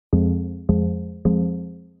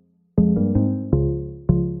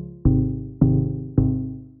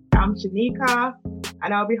I'm Shanika,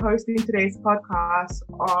 and I'll be hosting today's podcast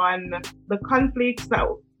on the conflicts that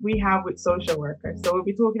we have with social workers. So we'll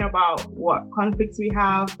be talking about what conflicts we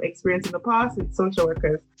have experienced in the past with social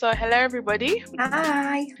workers. So hello everybody.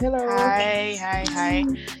 Hi. Hello. Hi.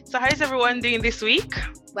 So how's everyone doing this week?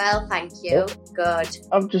 Well, thank you. Good.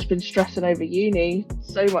 I've just been stressing over uni.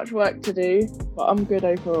 So much work to do, but I'm good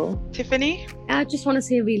overall. Tiffany? I just want to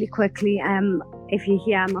say really quickly, if you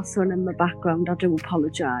hear my son in the background, I do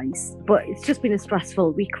apologise. But it's just been a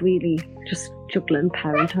stressful week, really, just juggling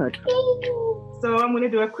parenthood. So I'm going to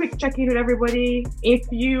do a quick check-in with everybody. If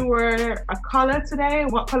you were a colour today,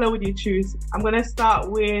 what colour would you choose? I'm going to start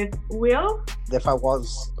with Will. If I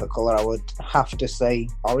was a colour, I would have to say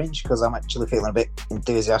orange, because I'm actually feeling a bit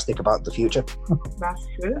enthusiastic about the future. That's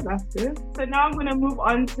good. So now I'm going to move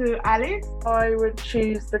on to Alice. I would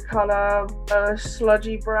choose the colour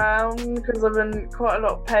sludgy brown, because I'm in quite a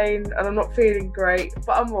lot of pain and I'm not feeling great,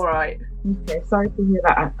 but I'm alright. Okay, sorry to hear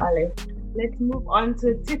that, Alice. Let's move on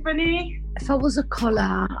to Tiffany. If I was a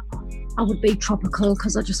colour, I would be tropical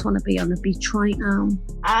because I just want to be on the beach right now.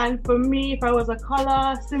 And for me, if I was a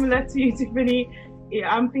colour, similar to you, Tiffany,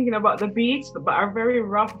 I'm thinking about the beach, but a very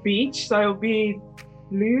rough beach. So it'll be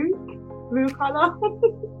blue colour,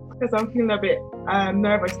 because I'm feeling a bit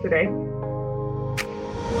nervous today.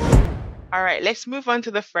 All right, let's move on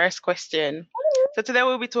to the first question. So today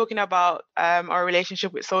we'll be talking about our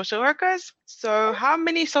relationship with social workers. So how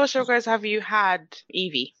many social workers have you had,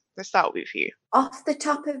 Evie? Let's start with you. Off the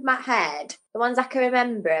top of my head, the ones I can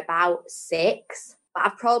remember about 6, but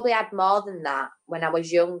I've probably had more than that when I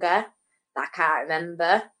was younger that I can't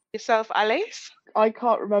remember. Yourself, Alice? I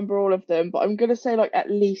can't remember all of them, but I'm going to say like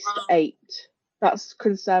at least 8. That's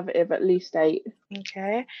conservative, at least 8.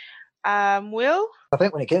 Okay. Will? I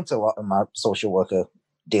think when it came to a lot of my social worker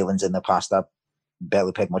dealings in the past, I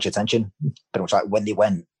barely paid much attention. Pretty much like when they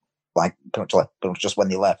went, pretty much just when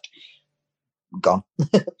they left, gone.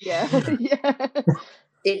 Yeah.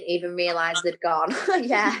 Didn't even realise they'd gone.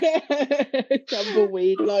 Yeah.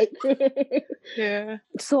 Tumbleweed, like. Yeah.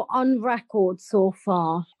 So on record so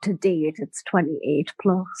far to date, it's 28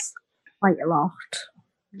 plus. Quite a lot.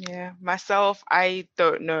 Yeah. Myself, I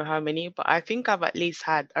don't know how many, but I think I've at least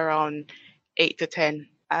had around 8 to 10.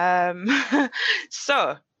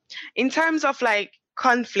 So in terms of like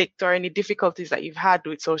conflict or any difficulties that you've had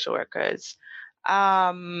with social workers,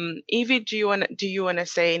 Evie, do you want to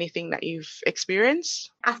say anything that you've experienced?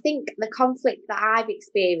 I think the conflict that I've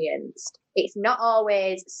experienced, it's not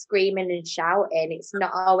always screaming and shouting. It's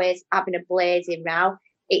not always having a blazing row.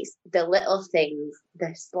 It's the little things,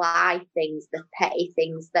 the sly things, the petty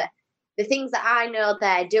things, the things that I know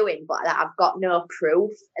they're doing, but that I've got no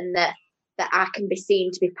proof, and that I can be seen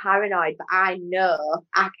to be paranoid, but I know,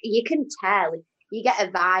 you can tell. You get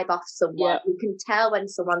a vibe off someone. Yeah. You can tell when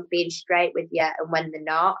someone's being straight with you and when they're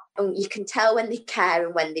not. And you can tell when they care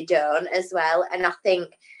and when they don't as well. And I think,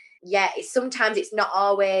 sometimes it's not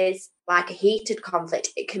always like a heated conflict.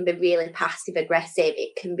 It can be really passive aggressive.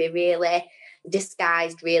 It can be really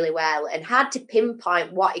disguised really well, and hard to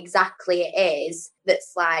pinpoint what exactly it is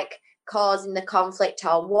that's like causing the conflict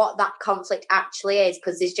or what that conflict actually is,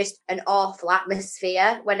 because there's just an awful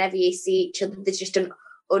atmosphere whenever you see each other. There's just an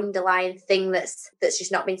underlying thing that's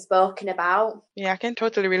just not been spoken about. Yeah, I can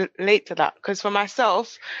totally relate to that, because for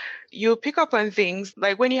myself, you'll pick up on things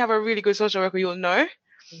like when you have a really good social worker, you'll know,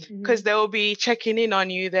 because they'll be checking in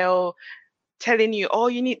on you. They'll telling you, oh,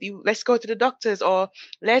 let's go to the doctors, or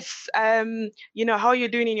let's how you're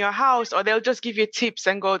doing in your house, or they'll just give you tips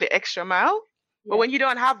and go the extra mile. But when you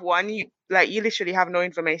don't have one, you literally have no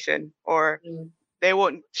information, or they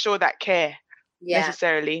won't show that care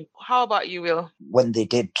necessarily. How about you, Will? When they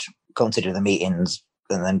did come to do the meetings,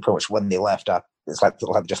 and then pretty much when they left, it's like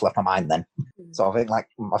I just left my mind then. So I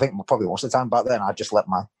think probably most of the time back then, I just let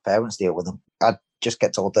my parents deal with them. I'd just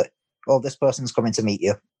get told that, oh, this person's coming to meet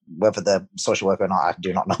you. Whether they're social worker or not, I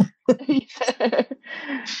do not know.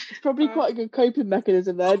 It's probably quite a good coping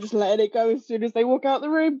mechanism there, just letting it go as soon as they walk out the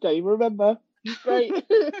room. Don't you remember? Great.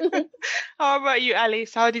 How about you,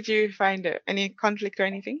 Alice? How did you find it? Any conflict or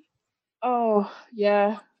anything? Oh,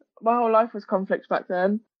 yeah. My whole life was conflict back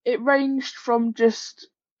then. It ranged from just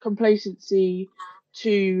complacency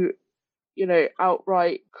to,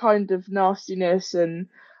 outright kind of nastiness and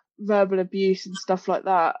verbal abuse and stuff like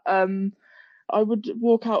that. I would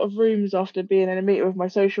walk out of rooms after being in a meeting with my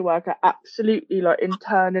social worker absolutely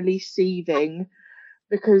internally seething,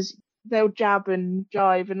 because they'll jab and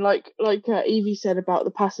jive, and like Evie said about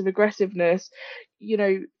the passive aggressiveness,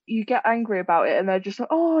 you get angry about it and they're just like,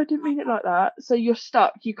 oh, I didn't mean it like that. So you're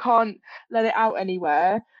stuck. You can't let it out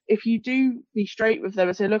anywhere. If you do be straight with them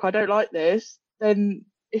and say, look, I don't like this, then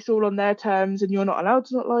it's all on their terms and you're not allowed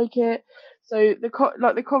to not like it. So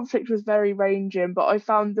the conflict was very ranging, but I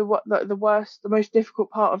found the most difficult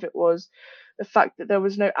part of it was the fact that there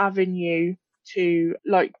was no avenue to,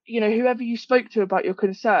 like, whoever you spoke to about your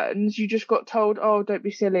concerns, you just got told, oh, don't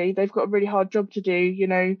be silly, they've got a really hard job to do,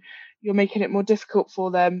 you're making it more difficult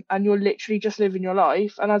for them, and you're literally just living your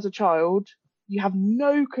life. And as a child, you have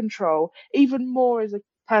no control, even more as a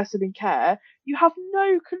person in care, you have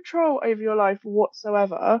no control over your life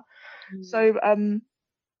whatsoever. So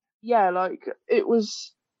yeah, like, it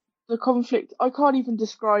was the conflict, I can't even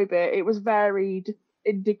describe it. It was varied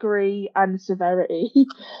in degree and severity.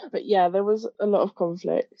 But yeah, there was a lot of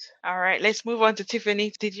conflict. All right, let's move on to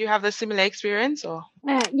Tiffany. Did you have a similar experience, or?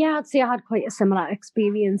 Yeah, I'd say I had quite a similar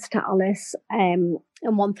experience to Alice. And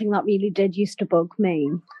one thing that really did used to bug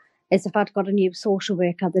me is if I'd got a new social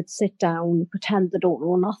worker, they'd sit down, pretend they don't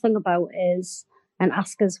know nothing about us, and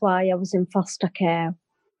ask us why I was in foster care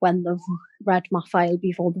when they've read my file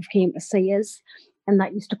before they've came to see us. And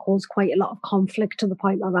that used to cause quite a lot of conflict, to the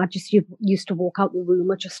point where I just used to walk out the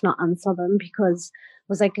room or just not answer them, because it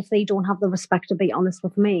was like, if they don't have the respect to be honest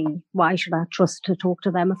with me, why should I trust to talk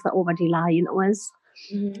to them if they're already lying to us?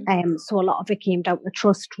 So a lot of it came down to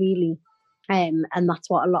trust, really. And that's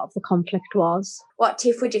what a lot of the conflict was. What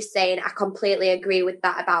Tiff was just saying, I completely agree with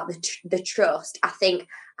that about the trust. I think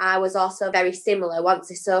I was also very similar. Once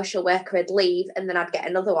a social worker would leave and then I'd get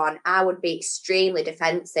another one, I would be extremely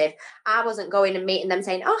defensive. I wasn't going and meeting them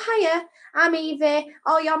saying, oh, hiya, I'm Evie.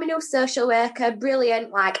 Oh, you're my new social worker.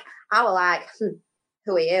 Brilliant. Like, I was like,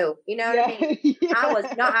 who are you? You know what I mean? Yeah. I was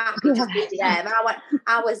not happy to see them.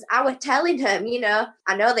 I was telling him,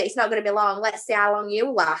 I know that it's not going to be long. Let's see how long you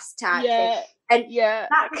last type thing. And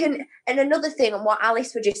that can, and another thing on what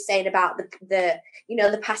Alice was just saying about the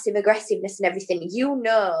passive aggressiveness and everything,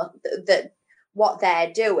 that what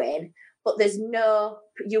they're doing, but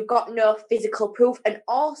you've got no physical proof. And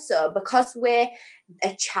also, because we're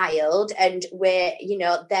a child and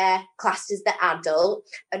they're classed as the adult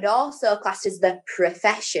and also classed as the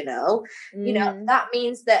professional, that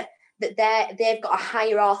means that they've got a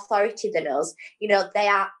higher authority than us. They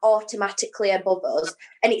are automatically above us,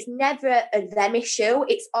 and it's never a them issue.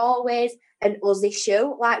 It's always an us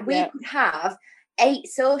issue. Like, we could have 8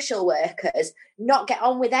 social workers, not get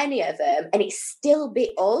on with any of them, and it still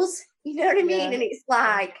be us. You know what I mean? And it's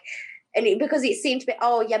like, because it seemed to be,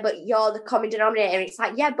 oh yeah, but you're the common denominator. And it's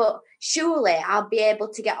like, yeah, but surely I'll be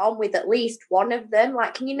able to get on with at least one of them.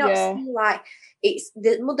 Like, can you not see, like,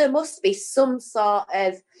 there must be some sort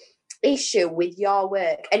of issue with your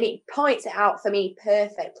work? And it points it out for me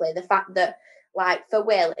perfectly, the fact that, like, for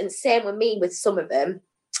Will, and same with me with some of them,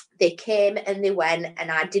 they came and they went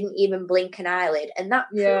and I didn't even blink an eyelid, and that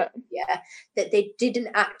proved that they didn't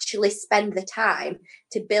actually spend the time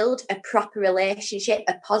to build a proper relationship,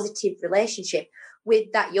 a positive relationship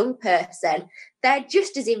with that young person. They're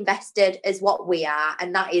just as invested as what we are,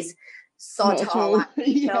 and that is sod all. Like,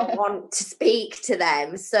 we don't want to speak to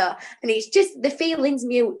them. So, and it's just, the feeling's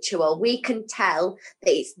mutual. We can tell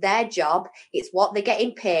that it's their job, it's what they're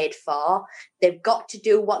getting paid for. They've got to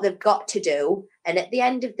do what they've got to do, and at the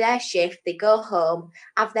end of their shift, they go home,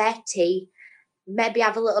 have their tea, maybe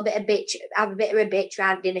have a bit of a bitch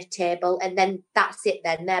around dinner table, and then that's it.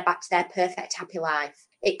 Then they're back to their perfect happy life.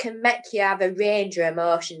 It can make you have a range of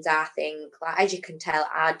emotions, I think. Like, as you can tell,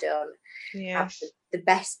 I don't have the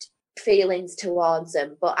best feelings towards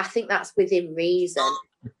them, but I think that's within reason.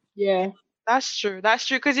 That's true,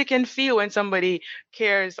 because you can feel when somebody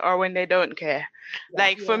cares or when they don't care.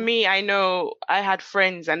 For me, I know I had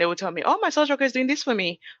friends and they would tell me, oh, my social worker is doing this for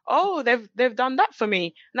me, oh, they've done that for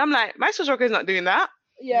me, and I'm like, my social worker is not doing that.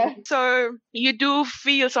 So you do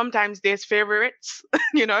feel sometimes there's favorites.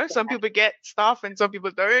 Some people get stuff and some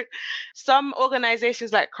people don't. Some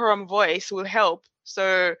organizations like Quorum Voice will help.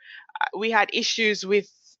 So we had issues with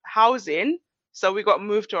housing, so we got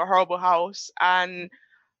moved to a horrible house, and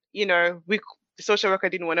the social worker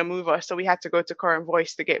didn't want to move us, so we had to go to Quorum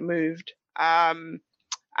Voice to get moved. And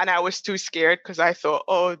I was too scared because I thought,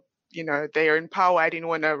 oh, they are in power, I didn't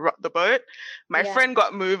want to rock the boat. My friend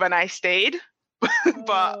got moved and I stayed.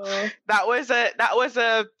 But that was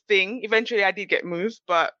a thing. Eventually I did get moved,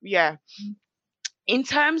 but in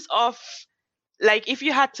terms of, like, if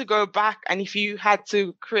you had to go back and if you had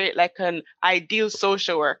to create like an ideal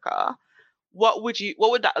social worker, what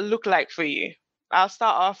would that look like for you? I'll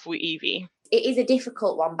start off with Evie. It is a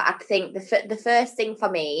difficult one, but I think the first thing for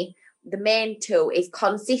me, the main two, is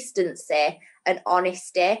consistency and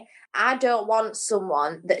honesty. I don't want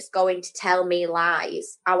someone that's going to tell me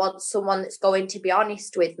lies. I want someone that's going to be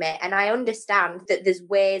honest with me. And I understand that there's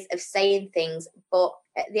ways of saying things, but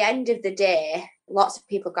at the end of the day, lots of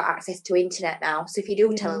people got access to internet now. So if you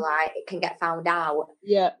do tell a lie, it can get found out.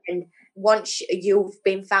 Yeah. And once you've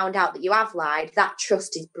been found out that you have lied, that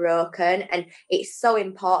trust is broken. And it's so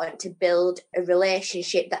important to build a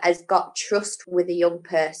relationship that has got trust with a young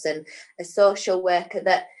person, a social worker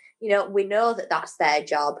that, we know that that's their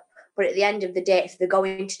job. But at the end of the day, if they're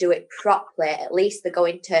going to do it properly, at least they're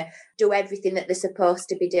going to do everything that they're supposed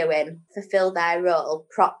to be doing, fulfill their role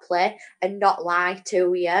properly and not lie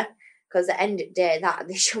to you. Because at the end of the day, that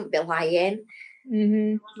they shouldn't be lying.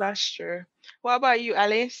 Mm-hmm. That's true. What about you,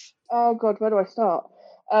 Alice? Oh God, where do I start?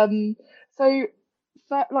 So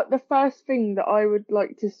the first thing that I would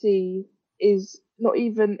like to see is not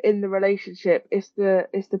even in the relationship. It's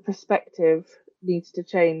the perspective needs to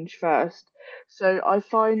change first. So I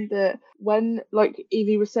find that when, like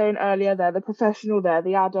Evie was saying earlier, they're the professional, they're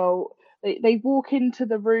the adult. They walk into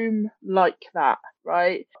the room like that,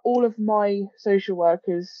 right? All of my social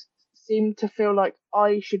workers seem to feel like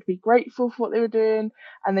I should be grateful for what they were doing,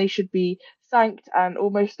 and they should be thanked and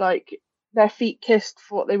almost like their feet kissed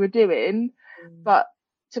for what they were doing. But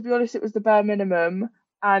to be honest, it was the bare minimum,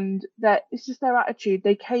 and that it's just their attitude.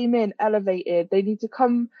 They came in elevated. They need to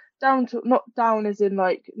come down to, not down as in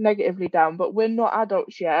like negatively down, but we're not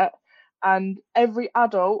adults yet, and every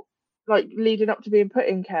adult like leading up to being put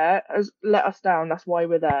in care has let us down. That's why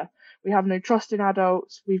we're there. We have no trust in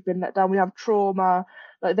adults. We've been let down. We have trauma.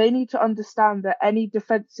 Like, they need to understand that any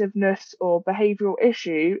defensiveness or behavioural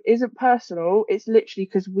issue isn't personal. It's literally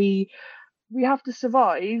because we have to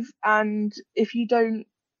survive, and if you don't,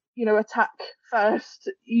 attack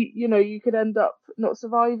first, you could end up not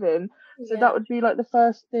surviving. So that would be like the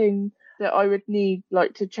first thing that I would need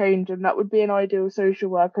like to change, and that would be an ideal social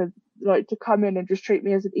worker, like to come in and just treat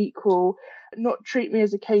me as an equal, not treat me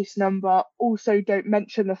as a case number. Also, don't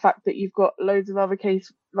mention the fact that you've got loads of other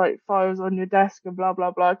case like files on your desk and blah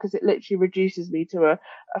blah blah, because it literally reduces me to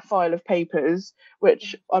a file of papers,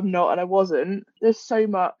 which I'm not and I wasn't. There's so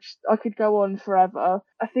much, I could go on forever.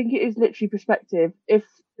 I think it is literally perspective. If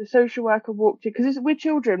the social worker walked in, because we're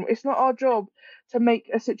children, it's not our job to make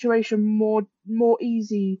a situation more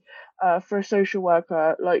easy for a social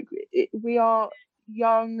worker. Like, we are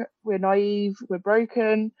young, we're naive, we're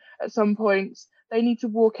broken at some points. They need to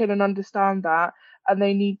walk in and understand that, and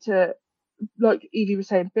they need to, like Evie was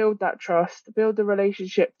saying, build that trust, build the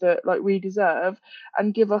relationship that like we deserve,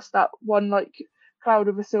 and give us that one like cloud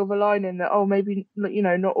of a silver lining that, oh, maybe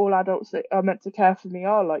not all adults that are meant to care for me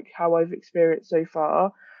are like how I've experienced so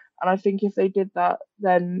far. And I think if they did that,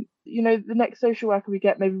 then the next social worker we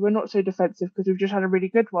get, maybe we're not so defensive because we've just had a really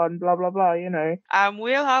good one, blah blah blah.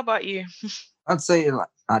 Will, how about you? I'd say I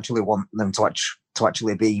actually want them to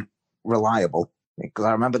actually be reliable, because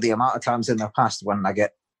I remember the amount of times in the past when I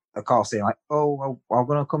get a call saying like, oh, I'm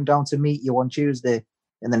going to come down to meet you on Tuesday,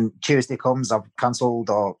 and then Tuesday comes, I've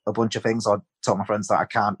cancelled or a bunch of things, or told my friends that I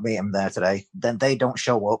can't meet them there today. Then they don't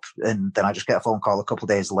show up, and then I just get a phone call a couple of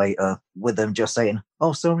days later with them just saying,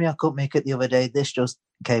 oh, sorry, I couldn't make it the other day. This just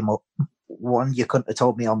came up. One, you couldn't have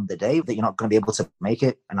told me on the day that you're not going to be able to make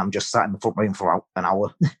it, and I'm just sat in the front room for an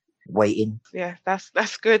hour waiting. Yeah,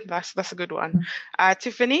 that's good. That's a good one.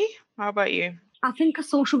 Tiffany, how about you? I think a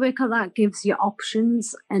social worker that gives you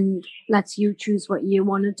options and lets you choose what you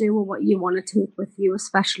want to do or what you want to take with you,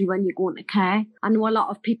 especially when you're going to care. I know a lot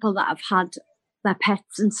of people that have had their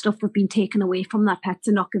pets and stuff have been taken away from their pets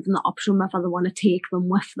and not given the option whether they want to take them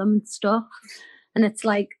with them and stuff. And it's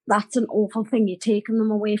like, that's an awful thing. You're taking them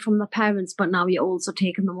away from their parents, but now you're also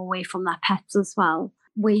taking them away from their pets as well.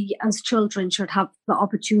 We as children should have the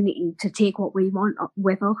opportunity to take what we want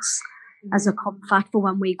with us as a comfort for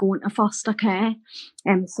when we go into foster care.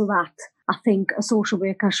 So that I think a social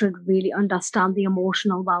worker should really understand the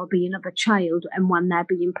emotional well-being of a child and when they're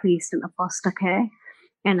being placed into foster care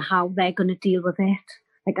and how they're going to deal with it.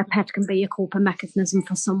 Like, a pet can be a coping mechanism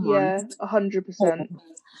for someone. Yeah, 100%.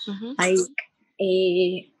 Like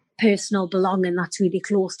a personal belonging that's really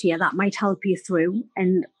close to you that might help you through.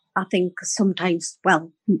 And I think sometimes,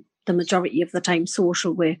 well, the majority of the time,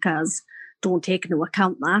 social workers don't take into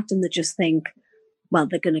account that, and they just think, well,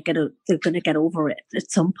 they're going to get over it at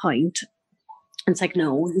some point. And it's like,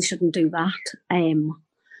 no, you shouldn't do that.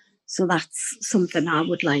 So that's something I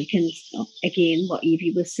would like. And again, what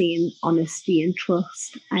Evie was saying, honesty and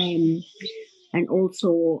trust, and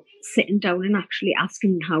also sitting down and actually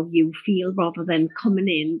asking how you feel rather than coming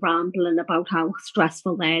in rambling about how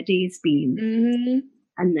stressful their day's been.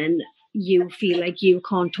 And then you feel like you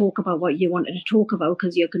can't talk about what you wanted to talk about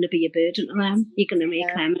because you're going to be a burden to them. You're going to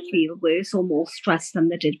make them feel worse or more stressed than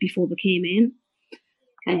they did before they came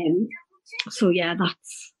in. So yeah,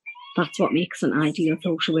 That's what makes an ideal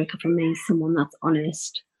social worker for me, someone that's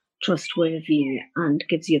honest, trustworthy, and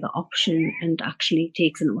gives you the option and actually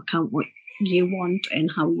takes into account what you want and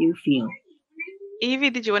how you feel.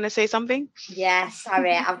 Evie, did you want to say something? Yeah,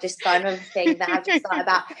 sorry, I've just got another thing that I've just thought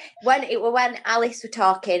about. When Alice were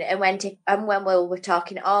talking and when we were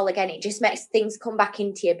talking all again, it just makes things come back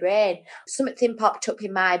into your brain. Something popped up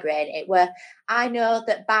in my brain. It were, I know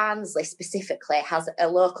that Barnsley specifically has a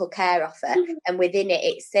local care offer, and within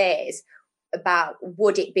it says about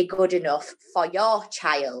would it be good enough for your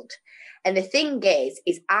child. And the thing is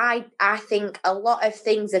I think a lot of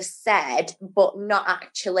things are said, but not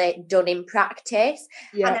actually done in practice.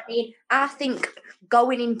 Yeah. And I mean, I think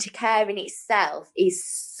going into care in itself is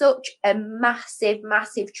such a massive,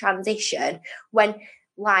 massive transition when,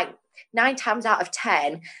 like, 9 times out of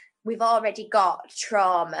 10, we've already got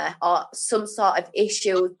trauma or some sort of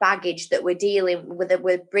issue, baggage that we're dealing with, that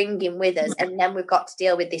we're bringing with us. And then we've got to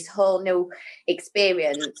deal with this whole new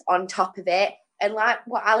experience on top of it. And like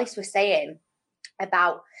what Alice was saying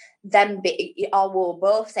about them, or we were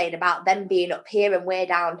both saying about them being up here and we're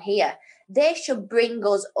down here, they should bring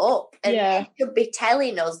us up and they should be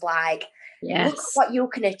telling us, like, look what you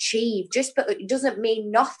can achieve. But it doesn't mean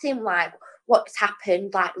nothing, like what's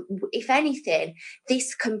happened. Like, if anything,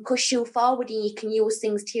 this can push you forward and you can use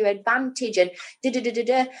things to your advantage and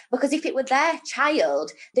because if it were their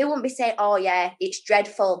child, they wouldn't be saying, oh yeah, it's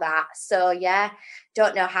dreadful that, so yeah,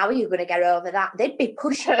 don't know how you're going to get over that. They'd be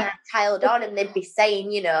pushing their child on and they'd be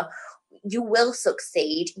saying, you know, you will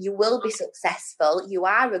succeed, you will be successful, you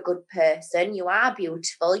are a good person, you are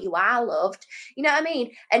beautiful, you are loved. You know what I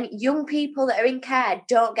mean? And young people that are in care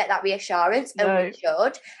don't get that reassurance, and we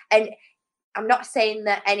should. And I'm not saying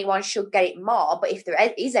that anyone should get it more, but if there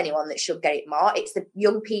is anyone that should get it more, it's the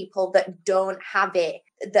young people that don't have it,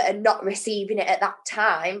 that are not receiving it at that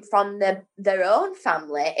time from their own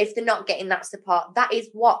family. If they're not getting that support, that is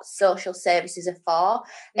what social services are for.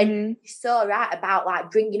 And you're so right about,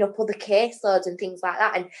 like, bringing up other caseloads and things like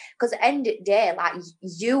that. And because at the end of the day, like,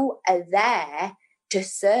 you are there to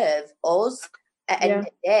serve us at the end of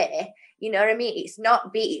the day. You know what I mean? It's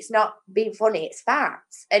not being funny, it's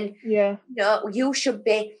facts. And you know, you should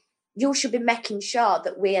be making sure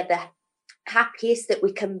that we're the happiest that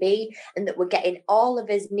we can be and that we're getting all of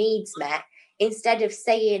his needs met, instead of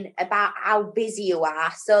saying about how busy you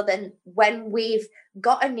are. So then when we've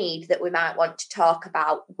got a need that we might want to talk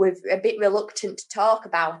about, we're a bit reluctant to talk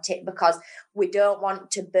about it because we don't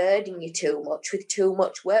want to burden you too much with too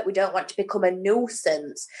much work. We don't want to become a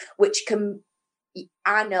nuisance, which can,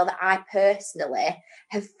 I know that I personally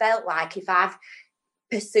have felt like if I've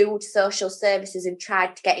pursued social services and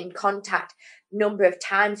tried to get in contact number of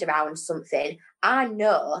times around something, I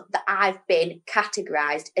know that I've been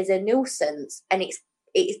categorised as a nuisance, and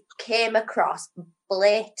it came across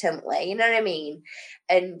blatantly, you know what I mean?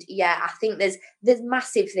 And yeah, I think there's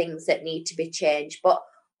massive things that need to be changed, but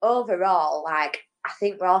overall, like, I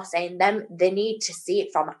think we're all saying they need to see it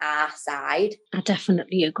from our side. I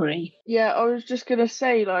definitely agree. Yeah, I was just going to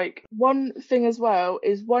say, like, one thing as well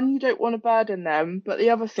is, one, you don't want to burden them, but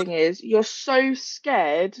the other thing is you're so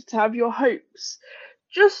scared to have your hopes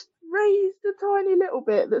just raised a tiny little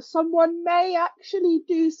bit that someone may actually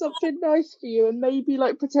do something nice for you and maybe,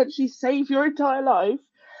 like, potentially save your entire life.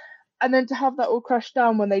 And then to have that all crashed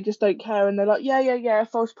down when they just don't care and they're like, yeah,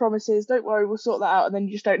 false promises, don't worry, we'll sort that out. And then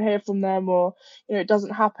you just don't hear from them, or, you know, it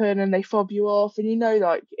doesn't happen and they fob you off, and you know,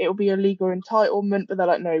 like, it'll be a legal entitlement, but they're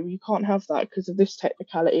like, no, you can't have that because of this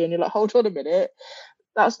technicality. And you're like, hold on a minute,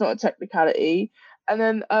 that's not a technicality. And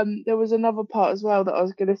then there was another part as well that I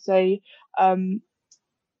was going to say, and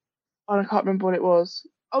I can't remember what it was.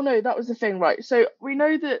 Oh no, that was the thing, right? So we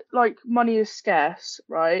know that, like, money is scarce,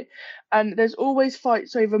 right? And there's always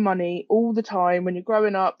fights over money all the time. When you're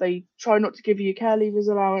growing up, they try not to give you care leavers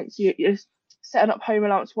allowance, you're setting up home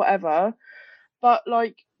allowance, whatever. But,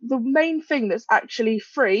 like, the main thing that's actually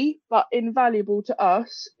free but invaluable to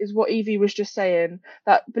us is what Evie was just saying,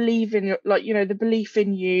 that believe in your, like, you know, the belief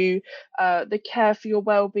in you, the care for your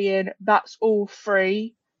well-being, that's all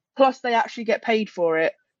free. Plus they actually get paid for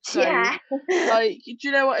it. So, like, do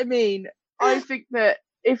you know what I mean? I think that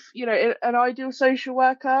if, you know, an ideal social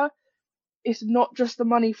worker, it's not just the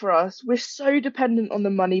money for us. We're so dependent on the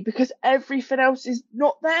money because everything else is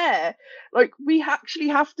not there. Like, we actually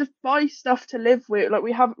have to buy stuff to live with. Like,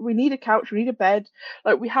 we need a couch, we need a bed.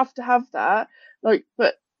 Like, we have to have that. Like,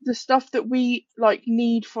 but the stuff that we, like,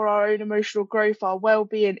 need for our own emotional growth, our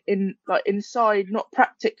well-being in, like, inside, not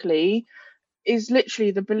practically, is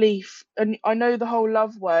literally the belief. And I know the whole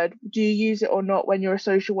love word, do you use it or not when you're a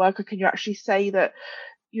social worker? Can you actually say that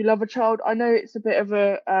you love a child? I know it's a bit of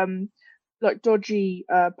a like dodgy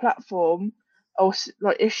platform or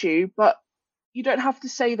like issue, but you don't have to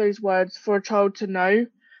say those words for a child to know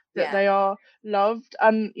that they are loved.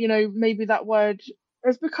 And maybe that word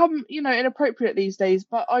has become inappropriate these days,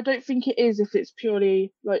 but I don't think it is if it's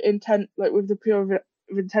purely like intent, like with the pure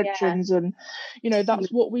intentions. And that's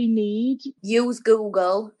what we need. Use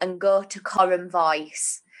Google and go to Coram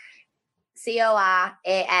Voice,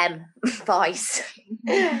 CORAM voice.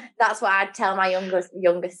 That's what I'd tell my younger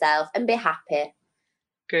self, and be happy.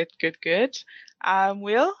 Good.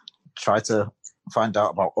 Will? Try to find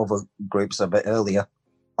out about other groups a bit earlier,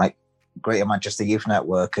 like Greater Manchester Youth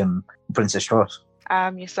Network and Prince's Trust.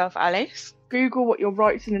 Yourself, Alice? Google what your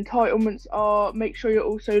rights and entitlements are. Make sure you're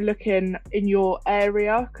also looking in your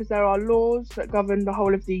area, because there are laws that govern the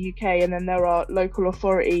whole of the UK, and then there are local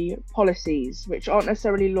authority policies, which aren't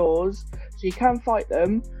necessarily laws, so you can fight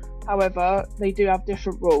them. However, they do have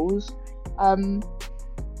different rules.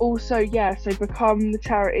 So become the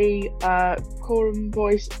charity, Coram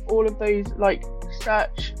Voice, all of those, like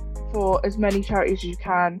search for as many charities as you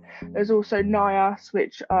can. There's also NIAS,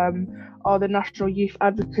 which are the National Youth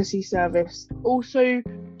Advocacy Service. Also,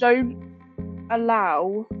 don't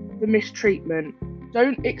allow the mistreatment.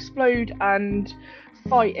 Don't explode and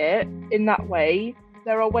fight it in that way.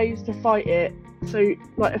 There are ways to fight it. So,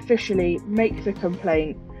 like, officially make the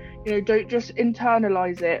complaint. Don't just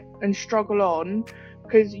internalize it and struggle on,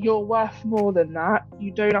 because you're worth more than that.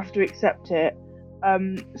 You don't have to accept it.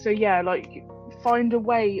 Find a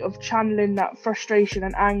way of channeling that frustration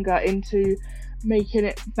and anger into making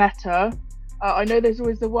it better. I know there's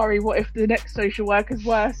always the worry, what if the next social worker's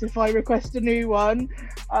worse if I request a new one?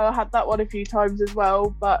 I had that one a few times as well,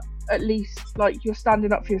 but at least you're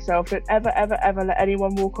standing up for yourself. Don't ever let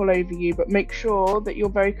anyone walk all over you, but make sure that you're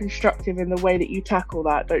very constructive in the way that you tackle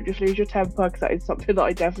that. Don't just lose your temper, because that is something that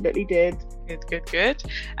I definitely did. Good.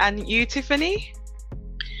 And you, Tiffany?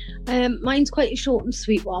 Mine's quite a short and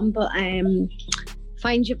sweet one, but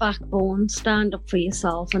find your backbone, stand up for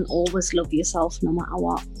yourself, and always love yourself no matter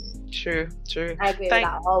what. True. I agree with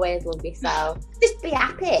that. Always love yourself. Just be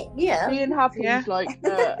happy. Being happy is like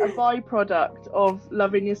a byproduct of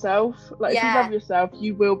loving yourself. Like if you love yourself,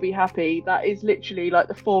 you will be happy. That is literally like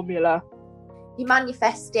the formula. You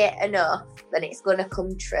manifest it enough, then it's going to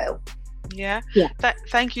come true. Yeah.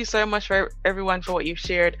 Thank you so much for everyone for what you've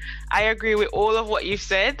shared. I agree with all of what you've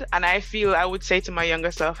said, and I feel I would say to my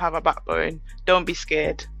younger self, have a backbone. Don't be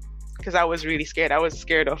scared, because I was really scared. I was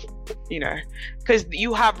scared of, because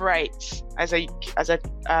you have rights as a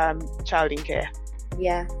child in care.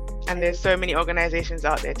 Yeah. And there's so many organizations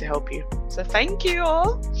out there to help you. So thank you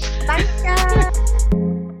all. Thank you.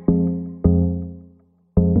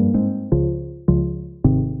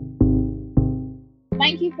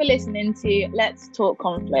 Thank you for listening to Let's Talk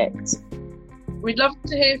Conflict. We'd love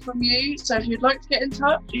to hear from you, so if you'd like to get in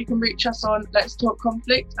touch, you can reach us on Let's Talk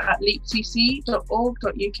Conflict at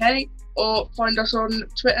leapcc.org.uk, or find us on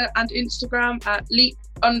Twitter and Instagram at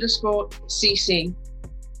leap_cc.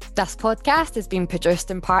 This podcast has been produced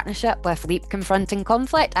in partnership with Leap Confronting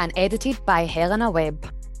Conflict and edited by Helena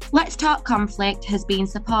Webb. Let's Talk Conflict has been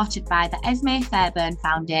supported by the Esme Fairburn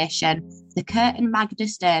Foundation, the Kurt and Magda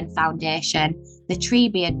Stern Foundation, the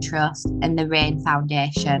Treebeard Trust, and the Rain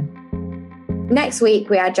Foundation. Next week,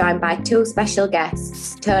 we are joined by two special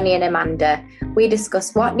guests, Tony and Amanda. We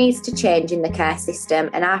discuss what needs to change in the care system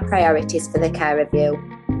and our priorities for the care review.